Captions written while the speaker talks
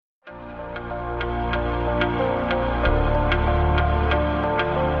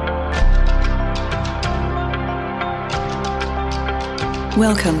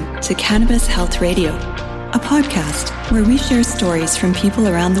Welcome to Cannabis Health Radio, a podcast where we share stories from people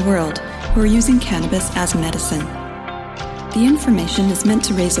around the world who are using cannabis as medicine. The information is meant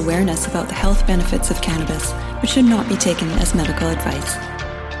to raise awareness about the health benefits of cannabis, but should not be taken as medical advice.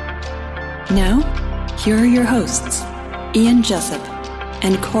 Now, here are your hosts, Ian Jessup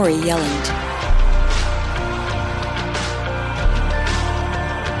and Corey Yelland.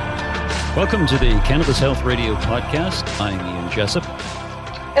 Welcome to the Cannabis Health Radio podcast. I'm Ian Jessup.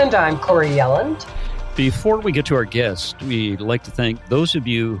 And I'm Corey Yelland. Before we get to our guest, we'd like to thank those of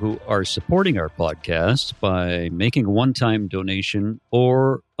you who are supporting our podcast by making a one-time donation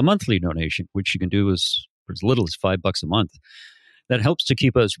or a monthly donation, which you can do for as little as $5 a month. That helps to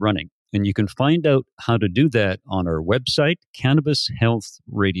keep us running. And you can find out how to do that on our website,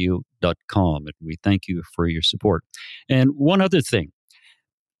 cannabishealthradio.com. And we thank you for your support. And one other thing,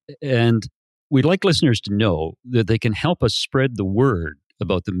 and we'd like listeners to know that they can help us spread the word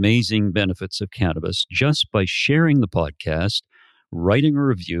about the amazing benefits of cannabis just by sharing the podcast, writing a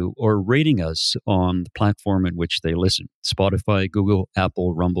review, or rating us on the platform in which they listen, Spotify, Google,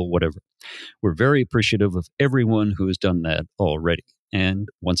 Apple, Rumble, whatever. We're very appreciative of everyone who has done that already. And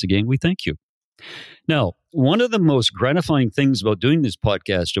once again, we thank you. Now, one of the most gratifying things about doing this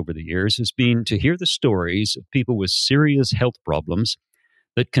podcast over the years has been to hear the stories of people with serious health problems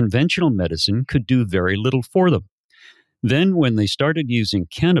that conventional medicine could do very little for them. Then, when they started using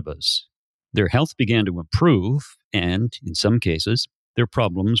cannabis, their health began to improve, and in some cases, their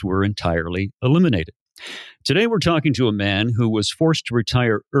problems were entirely eliminated. Today, we're talking to a man who was forced to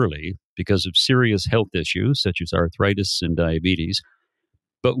retire early because of serious health issues such as arthritis and diabetes.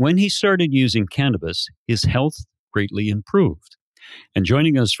 But when he started using cannabis, his health greatly improved. And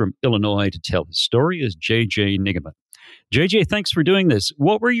joining us from Illinois to tell his story is J.J. Neigemann. JJ, thanks for doing this.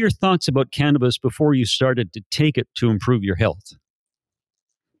 What were your thoughts about cannabis before you started to take it to improve your health?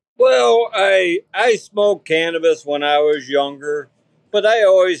 Well, I smoked cannabis when I was younger, but I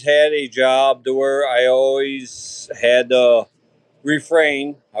always had a job to where I always had to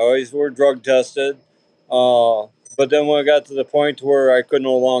refrain. I always were drug tested. But then when I got to the point where I could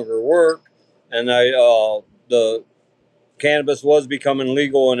no longer work, and the cannabis was becoming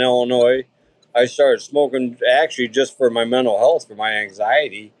legal in Illinois, I started smoking actually just for my mental health, for my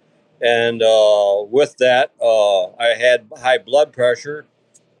anxiety. And with that, I had high blood pressure.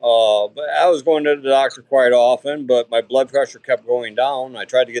 But I was going to the doctor quite often, but my blood pressure kept going down. I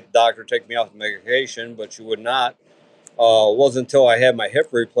tried to get the doctor to take me off the medication, but she would not. It wasn't until I had my hip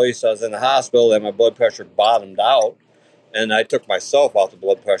replaced, I was in the hospital, that my blood pressure bottomed out. And I took myself off the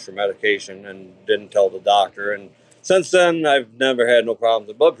blood pressure medication and didn't tell the doctor. And since then, I've never had no problems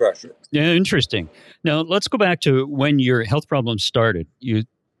with blood pressure. Yeah, interesting. Now, let's go back to when your health problems started. The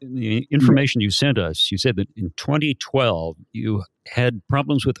information you sent us, you said that in 2012, you had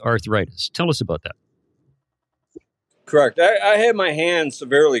problems with arthritis. Tell us about that. Correct. I had my hand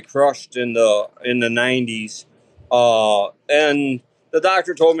severely crushed in the 90s. And the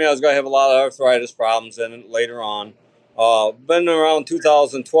doctor told me I was going to have a lot of arthritis problems later on. Then around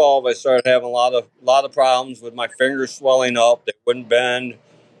 2012, I started having a lot of problems with my fingers swelling up. They wouldn't bend.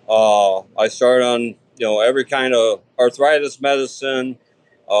 I started on every kind of arthritis medicine,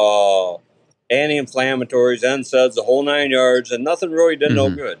 anti-inflammatories, NSAIDs, the whole 9 yards, and nothing really did no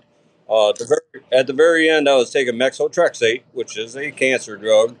good. At the very end, I was taking methotrexate, which is a cancer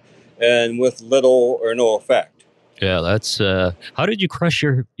drug, and with little or no effect. Yeah, that's how did you crush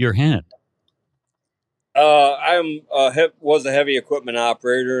your hand? Was a heavy equipment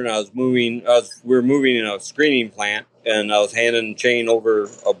operator, and we were moving in a screening plant, and I was handing chain over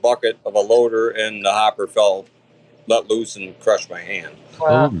a bucket of a loader, and the hopper let loose and crushed my hand.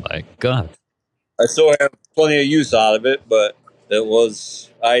 Wow. Oh my God! I still have plenty of use out of it, but I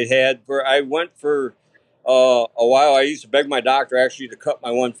went for a while. I used to beg my doctor actually to cut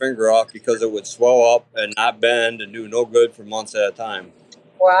my one finger off because it would swell up and not bend and do no good for months at a time.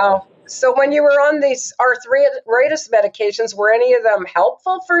 Wow. So when you were on these arthritis medications, were any of them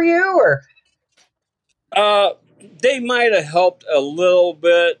helpful for you, or? They might have helped a little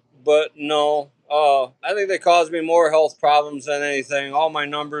bit, but no. I think they caused me more health problems than anything. All my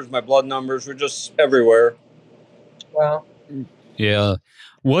blood numbers were just everywhere. Wow. Yeah.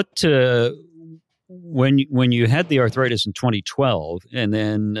 What, when you had the arthritis in 2012, and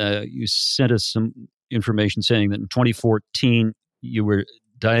then you sent us some information saying that in 2014 you were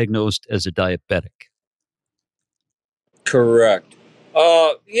diagnosed as a diabetic. Correct.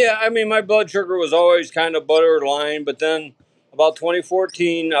 My blood sugar was always kind of borderline, but then about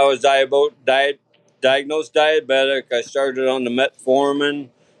 2014, I was diagnosed diabetic. I started on the metformin,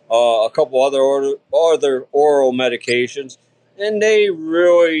 a couple other oral medications, and they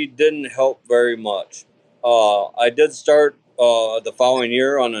really didn't help very much. I did start the following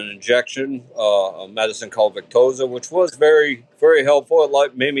year on an injection, a medicine called Victoza, which was very, very helpful.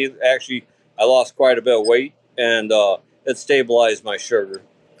 It made me actually, I lost quite a bit of weight, and it stabilized my sugar.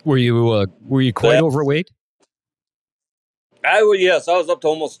 Were you quite overweight? Yes, I was up to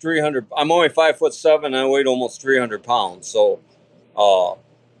almost 300. I'm only 5'7", and I weighed almost 300 pounds. So uh,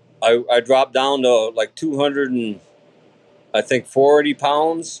 I dropped down to like 200 and I think 40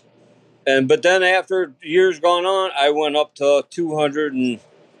 pounds. But then after years gone on, I went up to 200 and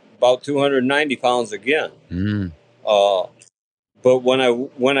about 290 pounds again. Mm. But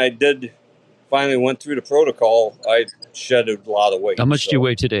when I did finally went through the protocol, I shedded a lot of weight. How much do you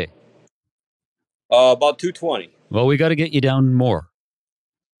weigh today? About 220. Well, we got to get you down more.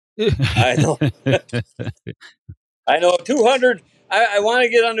 I know. I know. 200. I want to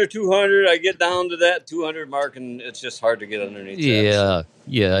get under 200. I get down to that 200 mark, and it's just hard to get underneath that. So.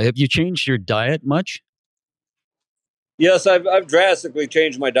 Yeah. Have you changed your diet much? Yes, I've drastically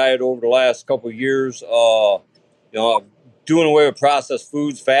changed my diet over the last couple of years. Doing away with processed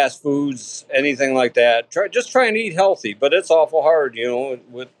foods, fast foods, anything like that. Just trying to eat healthy, but it's awful hard,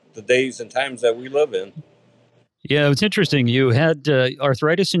 with the days and times that we live in. Yeah, it's interesting. You had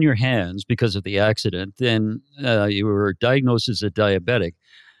arthritis in your hands because of the accident. Then you were diagnosed as a diabetic.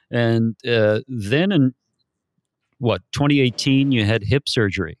 And then in, 2018, you had hip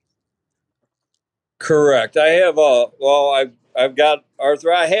surgery. Correct. I have I've got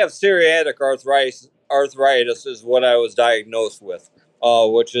arthritis. I have psoriatic arthritis. Arthritis is what I was diagnosed with,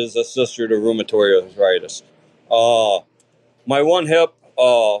 which is a sister to rheumatoid arthritis. My one hip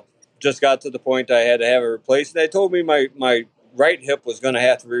just got to the point I had to have it replaced. They told me my right hip was going to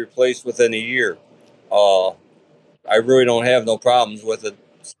have to be replaced within a year. I really don't have no problems with it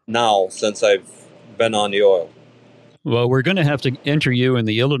now since I've been on the oil. Well, we're going to have to enter you in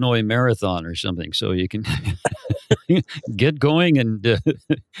the Illinois Marathon or something so you can get going and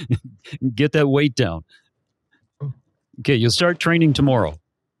get that weight down. Okay, you'll start training tomorrow.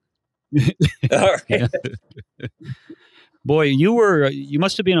 All right. Boy, you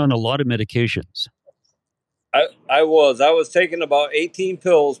must have been on a lot of medications. I was taking about 18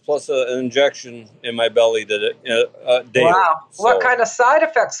 pills plus an injection in my belly daily. Wow. So, what kind of side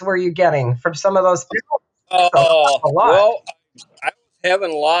effects were you getting from some of those pills? Well, I was having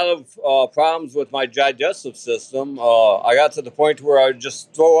a lot of problems with my digestive system. I got to the point where I would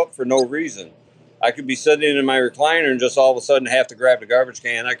just throw up for no reason. I could be sitting in my recliner and just all of a sudden have to grab the garbage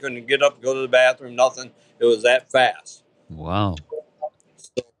can. I couldn't get up, go to the bathroom, nothing. It was that fast. Wow.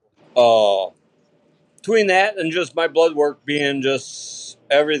 So, between that and just my blood work being just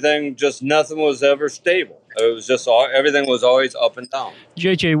everything, just nothing was ever stable. It was just everything was always up and down.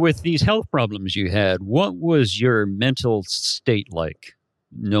 JJ, with these health problems you had, what was your mental state like,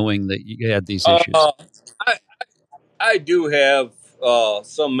 knowing that you had these issues? I do have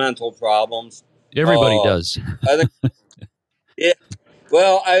some mental problems. Everybody does. I think. Yeah.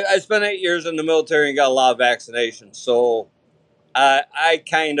 Well, I spent 8 years in the military and got a lot of vaccinations, so I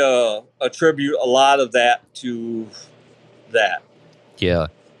kind of attribute a lot of that to that. Yeah.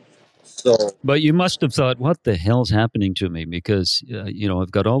 So, but you must have thought, "What the hell's happening to me?" Because I've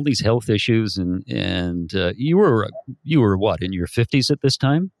got all these health issues, and you were what, in your 50s at this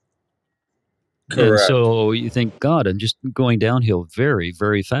time? Correct. And so you think, God, I'm just going downhill very,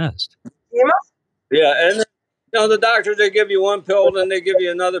 very fast. Yeah, and the doctors, they give you one pill, then they give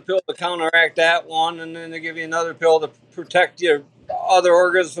you another pill to counteract that one, and then they give you another pill to protect your other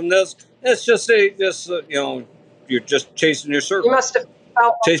organs from this. It's just you're just chasing your circle. You must have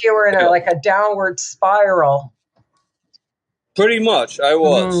felt like you were in a downward spiral. Pretty much, I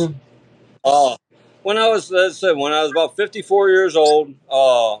was. When I was about 54 years old,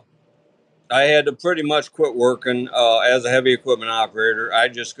 I had to pretty much quit working as a heavy equipment operator. I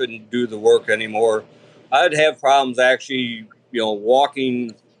just couldn't do the work anymore. I'd have problems actually,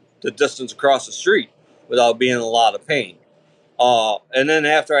 walking the distance across the street without being in a lot of pain. And then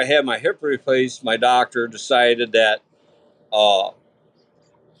after I had my hip replaced, my doctor decided that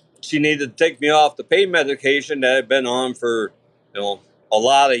she needed to take me off the pain medication that I'd been on for, a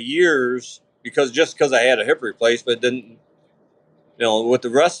lot of years because I had a hip replacement, didn't, with the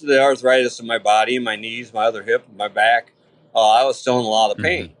rest of the arthritis in my body, my knees, my other hip, my back, I was still in a lot of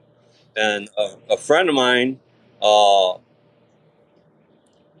pain. Mm-hmm. And a friend of mine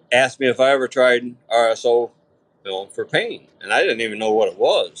asked me if I ever tried RSO, for pain, and I didn't even know what it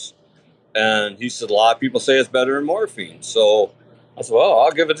was. And he said a lot of people say it's better than morphine. So I said, well,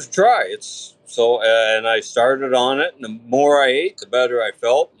 I'll give it a try. And I started on it, and the more I ate, the better I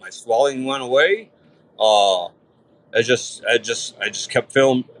felt. My swelling went away. I just kept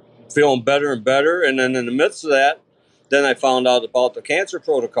feeling better and better. And then in the midst of that, then I found out about the cancer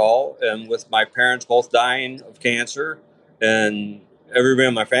protocol, and with my parents both dying of cancer, and everybody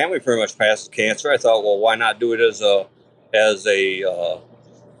in my family pretty much passed cancer, I thought, well, why not do it as a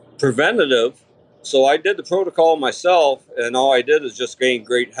preventative? So I did the protocol myself, and all I did is just gain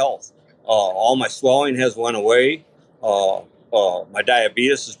great health. All my swelling has went away. My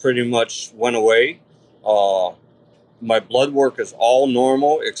diabetes has pretty much went away. Uh, my blood work is all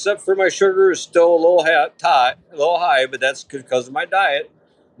normal, except for my sugar is still a little high, but that's because of my diet.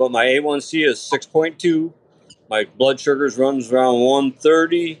 But my A1C is 6.2. My blood sugars runs around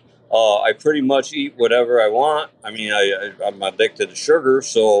 130. I pretty much eat whatever I want. I mean, I'm addicted to sugar,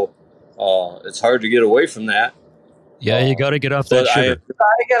 so it's hard to get away from that. Yeah, you got to get off that sugar.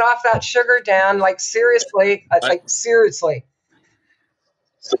 Gotta get off that sugar, Dan. Like seriously, seriously.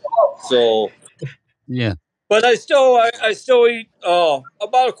 So yeah. But I still eat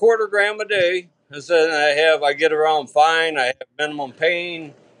about a quarter gram a day. And then I get around fine. I have minimum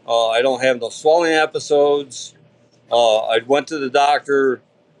pain. I don't have no swelling episodes. I went to the doctor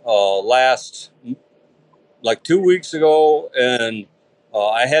last like 2 weeks ago, and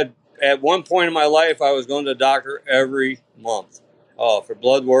I had at one point in my life I was going to the doctor every month for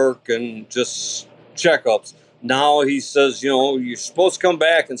blood work and just checkups. Now he says, you're supposed to come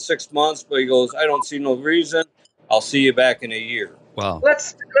back in 6 months, but he goes, I don't see no reason. I'll see you back in a year. Wow.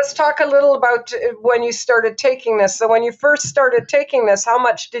 Let's talk a little about when you started taking this. So when you first started taking this, how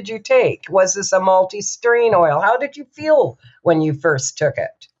much did you take? Was this a multi-strain oil? How did you feel when you first took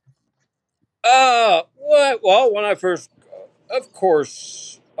it? Well, when I first, of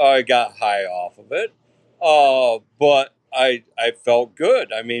course, I got high off of it, but I felt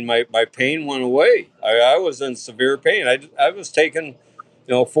good. I mean, my pain went away. I was in severe pain. I was taking,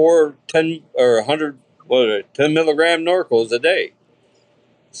 4, 10, or 100, 10 milligram Norcos a day.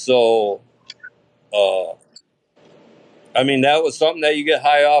 So, I mean, that was something that you get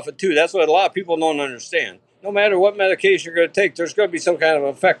high off of too. That's what a lot of people don't understand. No matter what medication you're going to take, there's going to be some kind of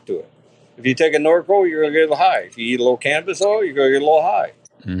effect to it. If you take a Norco, you're going to get a little high. If you eat a little cannabis oil, you're going to get a little high.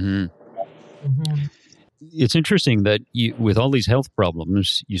 Mm-hmm. Mm-hmm. It's interesting that with all these health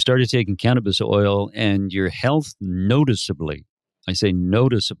problems, you started taking cannabis oil and your health noticeably, I say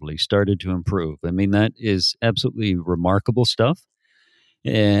noticeably, started to improve. I mean, that is absolutely remarkable stuff.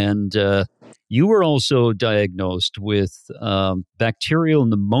 And you were also diagnosed with bacterial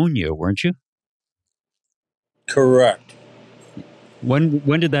pneumonia, weren't you? Correct. When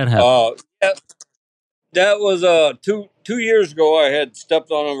did that happen? That was 2 years ago. I had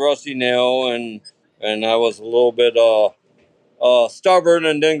stepped on a rusty nail, and I was a little bit stubborn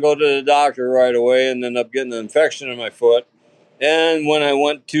and didn't go to the doctor right away, and ended up getting an infection in my foot. And when I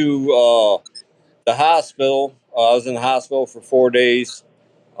went to the hospital, I was in the hospital for 4 days.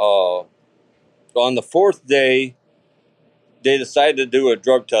 On the fourth day, they decided to do a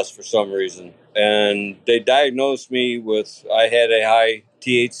drug test for some reason, and they diagnosed me with, I had a high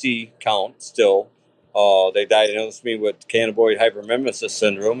THC count still. They diagnosed me with cannabinoid hypermemesis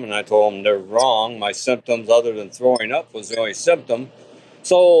syndrome, and I told them they're wrong. My symptoms, other than throwing up, was the only symptom.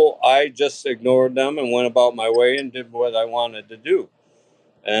 So I just ignored them and went about my way and did what I wanted to do.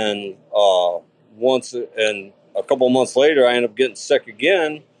 And a couple months later, I ended up getting sick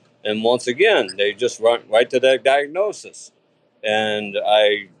again. And once again, they just went right to that diagnosis. And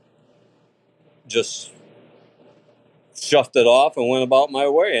I just shoved it off and went about my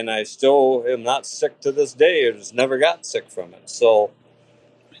way. And I still am not sick to this day. I just never got sick from it. So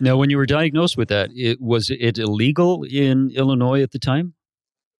now, when you were diagnosed with that, was it illegal in Illinois at the time?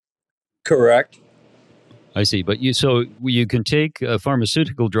 Correct. I see. But you can take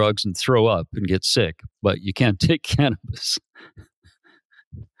pharmaceutical drugs and throw up and get sick, but you can't take cannabis.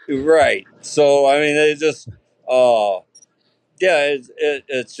 Right. So, I mean, they just,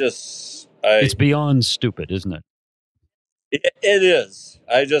 it's just, it's beyond stupid, isn't it? It is.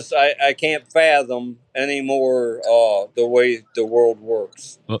 I can't fathom anymore the way the world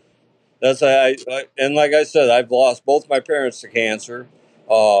works. Well, that's and like I said, I've lost both my parents to cancer.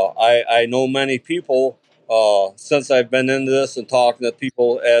 I know many people since I've been into this and talking to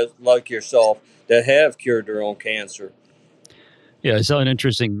people like yourself that have cured their own cancer. Yeah, I saw an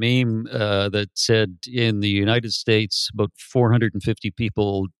interesting meme that said in the United States, about 450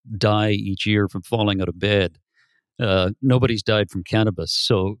 people die each year from falling out of bed. Nobody's died from cannabis,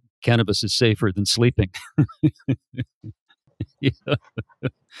 so cannabis is safer than sleeping. Yeah.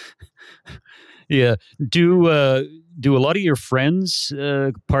 Yeah. Do a lot of your friends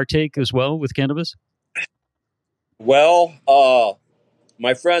partake as well with cannabis? Well,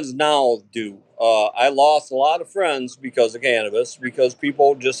 my friends now do. I lost a lot of friends because of cannabis, because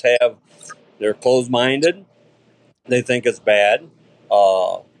people just they're closed-minded. They think it's bad.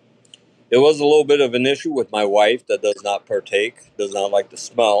 It was a little bit of an issue with my wife that does not partake, does not like the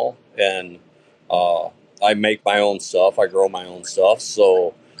smell, and I make my own stuff. I grow my own stuff,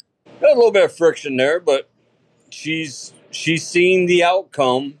 so got a little bit of friction there. But she's seen the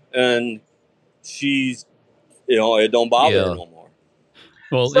outcome, and she's it don't bother her no more.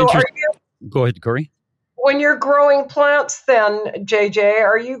 Well, So go ahead, Corey. when you're growing plants then, JJ,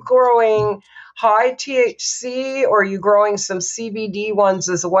 are you growing high THC or are you growing some CBD ones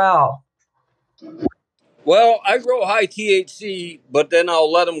as well? Well, I grow high THC, but then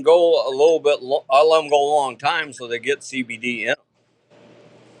I'll let them go a little bit. I'll let them go a long time so they get CBD in.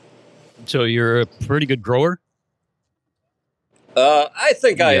 So you're a pretty good grower? I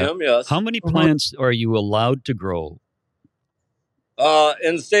think I am, yes. How many plants are you allowed to grow?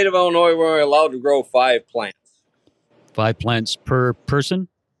 In the state of Illinois, we're allowed to grow 5 plants. 5 plants per person?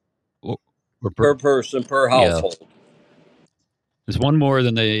 Or per person, per household. Yeah. There's one more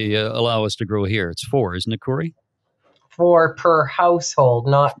than they allow us to grow here. It's 4, isn't it, Corey? 4 per household,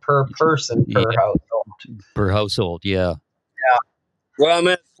 not per person, per household. Per household, yeah. Yeah. Well, I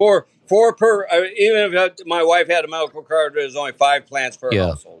mean, 4 per. Even if my wife had a medical card, there's only 5 plants per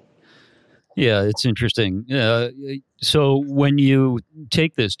household. Yeah, it's interesting. So when you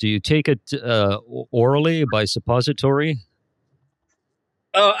take this, do you take it orally by suppository?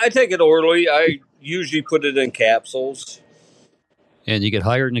 I take it orally. I usually put it in capsules. And you get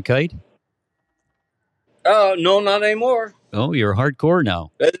higher than a kite? No, not anymore. Oh, you're hardcore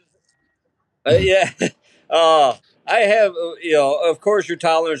now. Yeah. I have, of course, your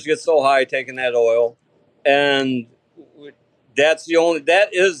tolerance gets so high taking that oil, and that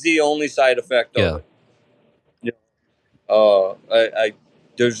is the only side effect of it.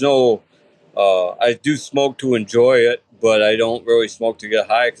 There's no. I do smoke to enjoy it, but I don't really smoke to get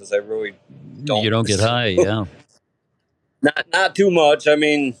high because I really don't. You don't get high, yeah. Not too much. I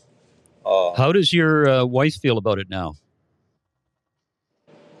mean, how does your wife feel about it now?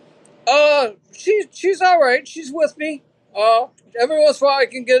 She's all right. She's with me. Every once in a while I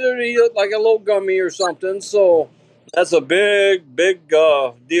can get her to eat like a little gummy or something. So that's a big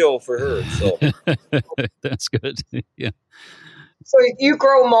deal for her. So that's good. Yeah. So you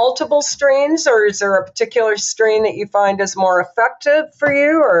grow multiple strains, or is there a particular strain that you find is more effective for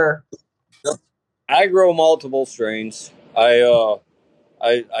you? Or I grow multiple strains. I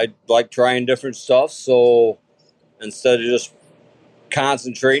like trying different stuff. So instead of just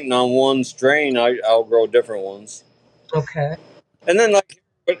concentrating on one strain, I'll grow different ones. Okay. And then,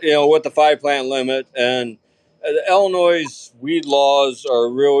 with the 5 plant limit, and Illinois' weed laws are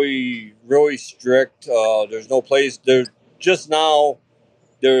really, really strict. There's no place. There's just now.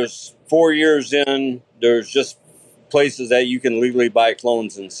 There's 4 years in. There's just places that you can legally buy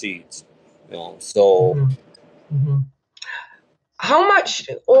clones and seeds. So. Mm-hmm. How much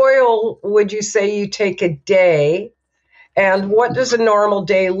oil would you say you take a day? And what does a normal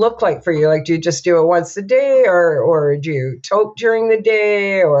day look like for you? Like, do you just do it once a day, or do you toke during the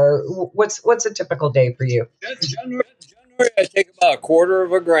day, or what's a typical day for you? Generally, I take about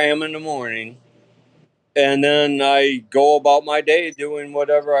 1/4 gram in the morning, and then I go about my day doing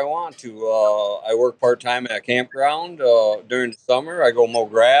whatever I want to. I work part-time at a campground during the summer. I go mow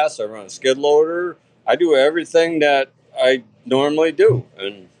grass. I run a skid loader. I do everything that I normally do,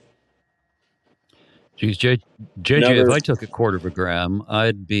 and. Geez, JJ, if I took 1/4 gram,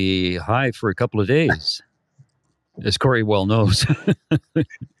 I'd be high for a couple of days, as Corey well knows.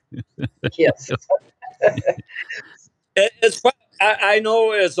 Yes. I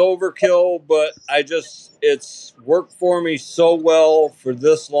know it's overkill, but it's worked for me so well for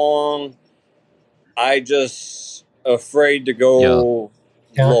this long. I just afraid to go low.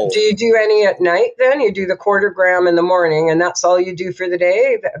 Do you do any at night then? You do the 1/4 gram in the morning, and that's all you do for the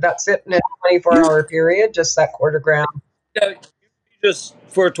day? That's it in a 24-hour period, just that 1/4 gram? Yeah, just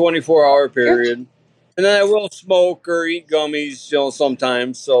for a 24-hour period. Good. And then I will smoke or eat gummies,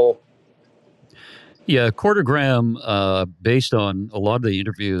 sometimes, so... Yeah, 1/4 gram, based on a lot of the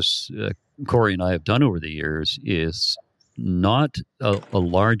interviews Corey and I have done over the years, is not a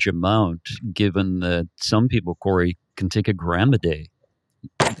large amount, given that some people, Corey, can take 1 gram a day,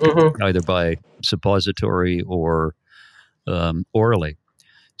 either by suppository or orally.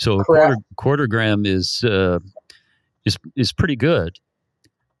 So 1/4 gram is pretty good.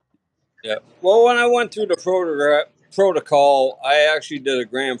 Yeah. Well, when I went through the protocol, I actually did 1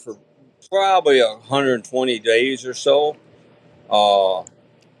 gram for probably 120 days or so.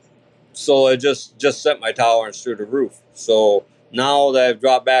 So it just sent my tolerance through the roof. So now that I've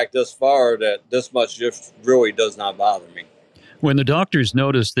dropped back this far, that this much just really does not bother me. When the doctors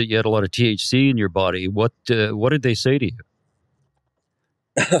noticed that you had a lot of THC in your body, what did they say to you?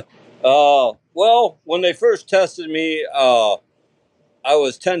 Well, when they first tested me, I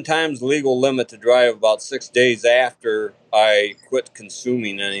was 10 times legal limit to drive about 6 days after I quit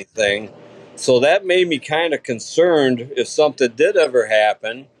consuming anything. So that made me kind of concerned if something did ever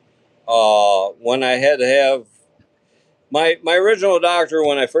happen. When I had to have my original doctor,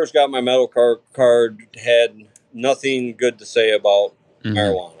 when I first got my medical card, had nothing good to say about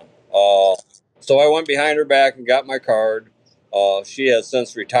marijuana. So I went behind her back and got my card. She has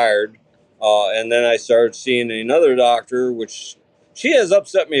since retired. And then I started seeing another doctor, which she has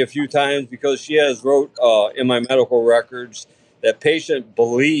upset me a few times because she has wrote in my medical records that patient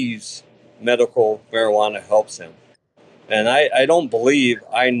believes medical marijuana helps him. And I don't believe,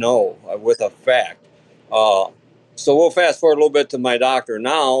 I know with a fact. So we'll fast forward a little bit to my doctor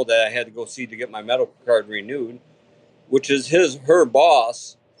now that I had to go see to get my medical card renewed, which is her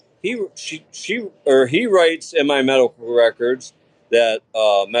boss. He writes in my medical records that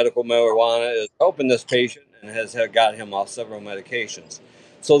medical marijuana is helping this patient and has got him off several medications.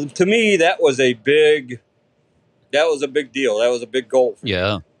 So to me, that was a big deal. That was a big goal for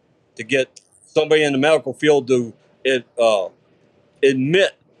me to get somebody in the medical field to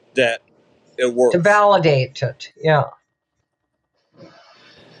admit that it works. To validate it, yeah.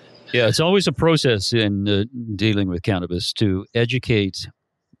 Yeah, it's always a process in dealing with cannabis to educate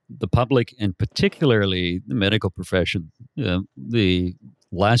the public and particularly the medical profession. The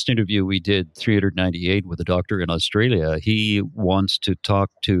last interview we did, 398, with a doctor in Australia, he wants to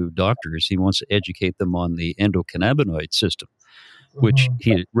talk to doctors. He wants to educate them on the endocannabinoid system, which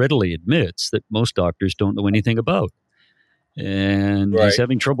he readily admits that most doctors don't know anything about. And he's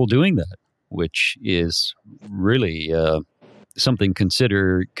having trouble doing that, which is really something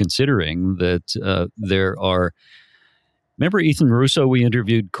considering that there are. Remember Ethan Russo? We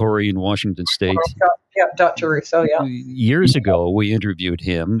interviewed Corey in Washington State. Yeah, Dr. Russo, yeah. Years ago, we interviewed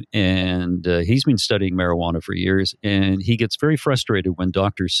him, and he's been studying marijuana for years, and he gets very frustrated when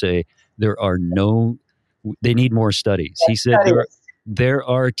doctors say they need more studies. He said there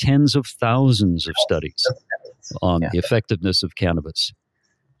are tens of thousands of studies on the effectiveness of cannabis.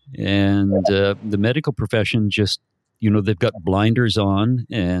 And the medical profession just, they've got blinders on,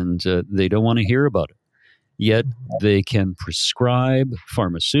 and they don't want to hear about it. Yet they can prescribe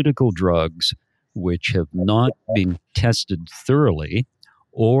pharmaceutical drugs which have not been tested thoroughly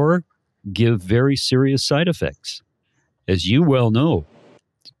or give very serious side effects, as you well know.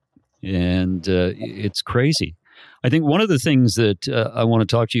 And it's crazy. I think one of the things that I want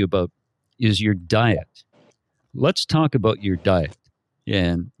to talk to you about is your diet. Let's talk about your diet.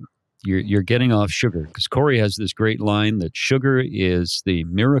 And you're getting off sugar, because Corey has this great line that sugar is the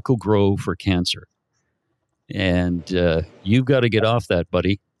miracle grow for cancer. And you've got to get off that,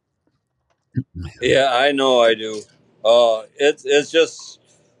 buddy. Yeah, I know I do. It's just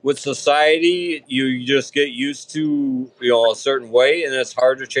with society, you just get used to a certain way, and it's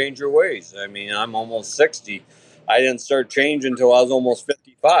hard to change your ways. I mean, I'm almost 60. I didn't start changing until I was almost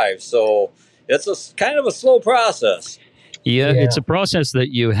 55. So it's a kind of a slow process. Yeah, it's a process that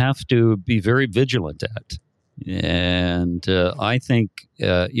you have to be very vigilant at. And I think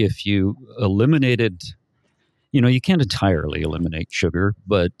if you eliminated, you can't entirely eliminate sugar,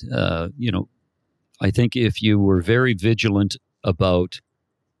 but, I think if you were very vigilant about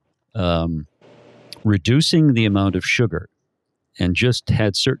reducing the amount of sugar and just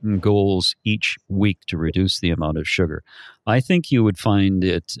had certain goals each week to reduce the amount of sugar, I think you would find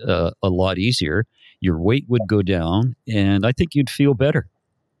it a lot easier. Your weight would go down, and I think you'd feel better.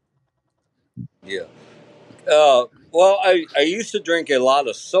 Yeah. Well, I used to drink a lot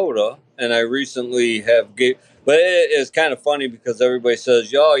of soda, and I recently have but it's kind of funny because everybody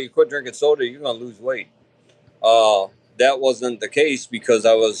says, "Yo, you quit drinking soda, you're gonna lose weight." That wasn't the case because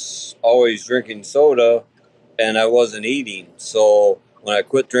I was always drinking soda, and I wasn't eating. So when I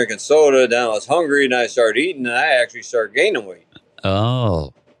quit drinking soda, then I was hungry, and I started eating, and I actually started gaining weight.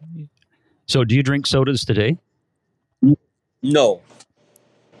 Oh, so do you drink sodas today? No.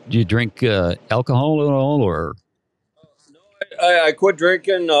 Do you drink alcohol at all, or? No, I quit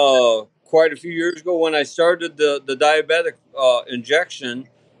drinking quite a few years ago when I started the diabetic injection.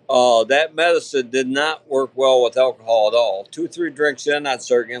 That medicine did not work well with alcohol at all. 2-3 drinks in, I'd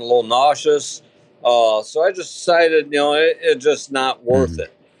start getting a little nauseous. So I just decided, it's just not worth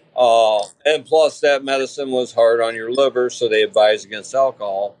it. And plus, that medicine was hard on your liver, so they advised against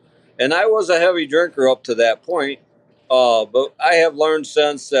alcohol. And I was a heavy drinker up to that point. But I have learned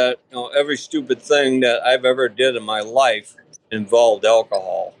since that every stupid thing that I've ever did in my life involved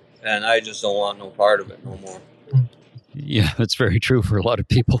alcohol, and I just don't want no part of it no more. Yeah, that's very true for a lot of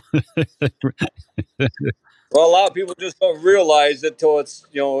people. Well, a lot of people just don't realize it till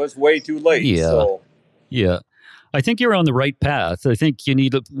it's way too late. Yeah. So. Yeah. I think you're on the right path. I think you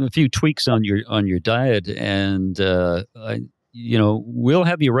need a few tweaks on your diet, and we'll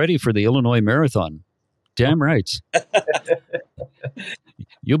have you ready for the Illinois Marathon. Damn right.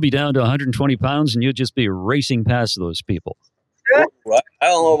 You'll be down to 120 pounds, and you'll just be racing past those people. Well, I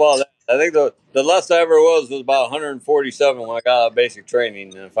don't know about that. I think the less I ever was about 147 when I got out of basic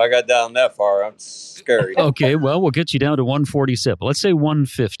training. And if I got down that far, I'm scary. Okay, well, we'll get you down to 147. Let's say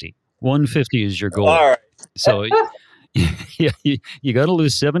 150. 150 is your goal. All right. So you got to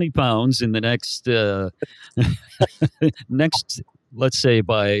lose 70 pounds in the next, let's say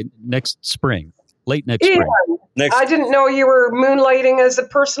by next spring, late next spring. I didn't know you were moonlighting as a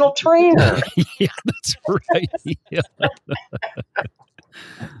personal trainer. Yeah, that's right. Yeah.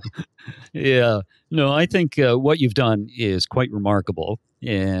 Yeah. No, I think what you've done is quite remarkable,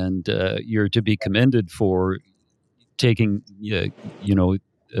 and you're to be commended for taking,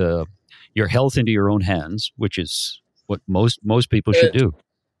 your health into your own hands, which is what most people should do.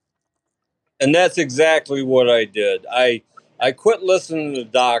 And that's exactly what I did. I quit listening to the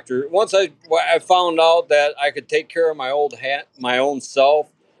doctor. Once I found out that I could take care of my own self,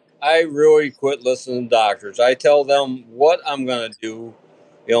 I really quit listening to doctors. I tell them what I'm going to do.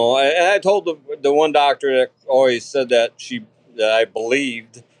 And I told the one doctor that always said that I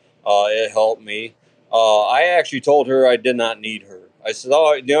believed it helped me. I actually told her I did not need her. I said,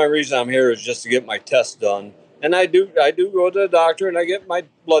 the only reason I'm here is just to get my test done. And I do go to the doctor and I get my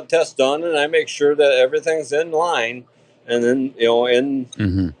blood test done and I make sure that everything's in line. And then,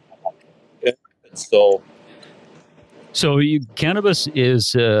 so cannabis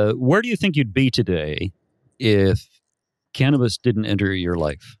is, where do you think you'd be today if cannabis didn't enter your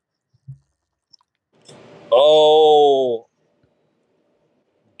life? Oh,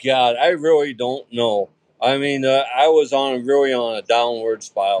 God, I really don't know. I mean, I was on a downward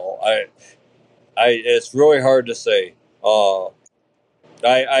spiral. It's really hard to say.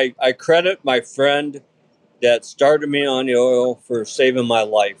 I credit my friend that started me on the oil for saving my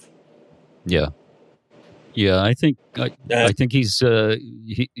life. Yeah. Yeah, I think he's your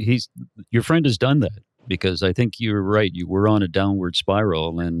friend has done that, because I think you're right. You were on a downward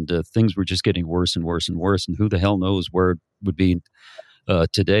spiral, and things were just getting worse and worse and worse. And who the hell knows where it would be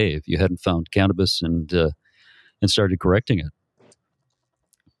today if you hadn't found cannabis and started correcting it.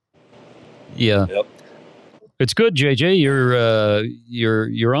 Yeah, yep. It's good, JJ.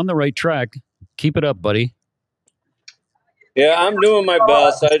 You're on the right track. Keep it up, buddy. Yeah, I'm doing my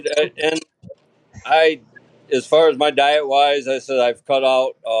best. I as far as my diet wise, I said I've cut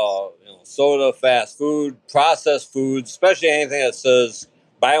out soda, fast food, processed foods, especially anything that says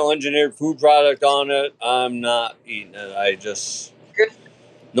bioengineered food product on it. I'm not eating it.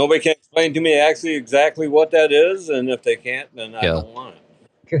 Nobody can explain to me actually exactly what that is, and if they can't, then I don't want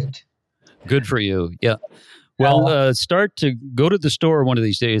it. Good for you. Yeah. Well, start to go to the store one of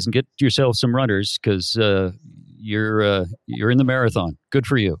these days and get yourself some runners, because you're in the marathon. Good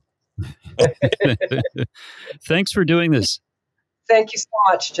for you. Thanks for doing this. Thank you so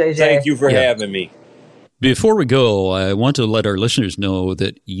much, JJ. Thank you for having me. Before we go, I want to let our listeners know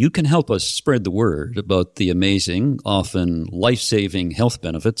that you can help us spread the word about the amazing, often life-saving health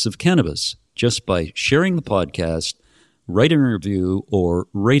benefits of cannabis just by sharing the podcast, writing a review, or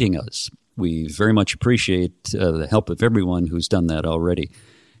rating us. We very much appreciate the help of everyone who's done that already.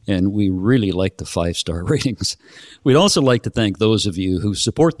 And we really like the 5-star ratings. We'd also like to thank those of you who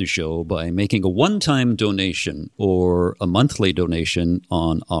support the show by making a one-time donation or a monthly donation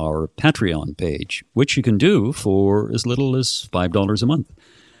on our Patreon page, which you can do for as little as $5 a month.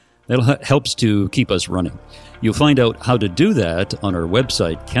 That helps to keep us running. You'll find out how to do that on our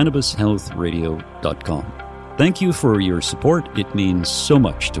website, cannabishealthradio.com. Thank you for your support. It means so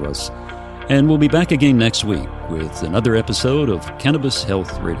much to us. And we'll be back again next week with another episode of Cannabis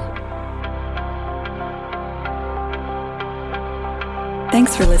Health Radio.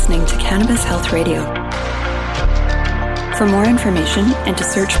 Thanks for listening to Cannabis Health Radio. For more information and to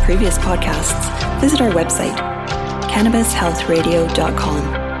search previous podcasts, visit our website,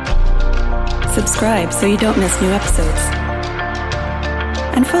 cannabishealthradio.com. Subscribe so you don't miss new episodes.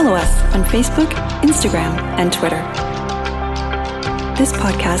 And follow us on Facebook, Instagram, and Twitter. This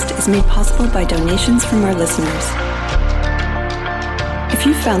podcast is made possible by donations from our listeners. If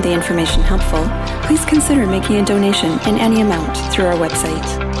you found the information helpful, please consider making a donation in any amount through our website.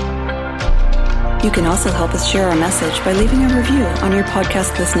 You can also help us share our message by leaving a review on your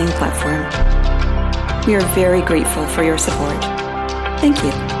podcast listening platform. We are very grateful for your support. Thank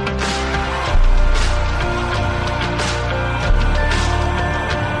you.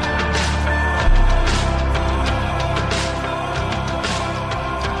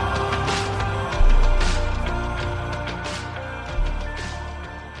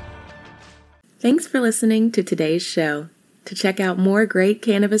 Thanks for listening to today's show. To check out more great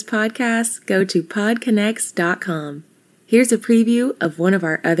cannabis podcasts, go to podconnects.com. Here's a preview of one of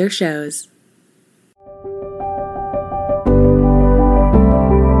our other shows.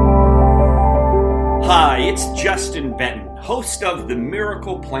 Hi, it's Justin Benton, host of the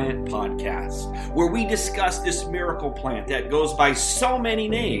Miracle Plant Podcast, where we discuss this miracle plant that goes by so many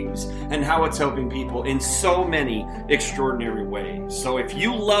names and how it's helping people in so many extraordinary ways. So if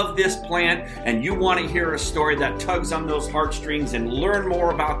you love this plant and you want to hear a story that tugs on those heartstrings and learn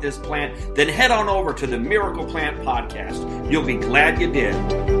more about this plant, then head on over to the Miracle Plant Podcast. You'll be glad you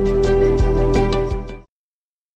did.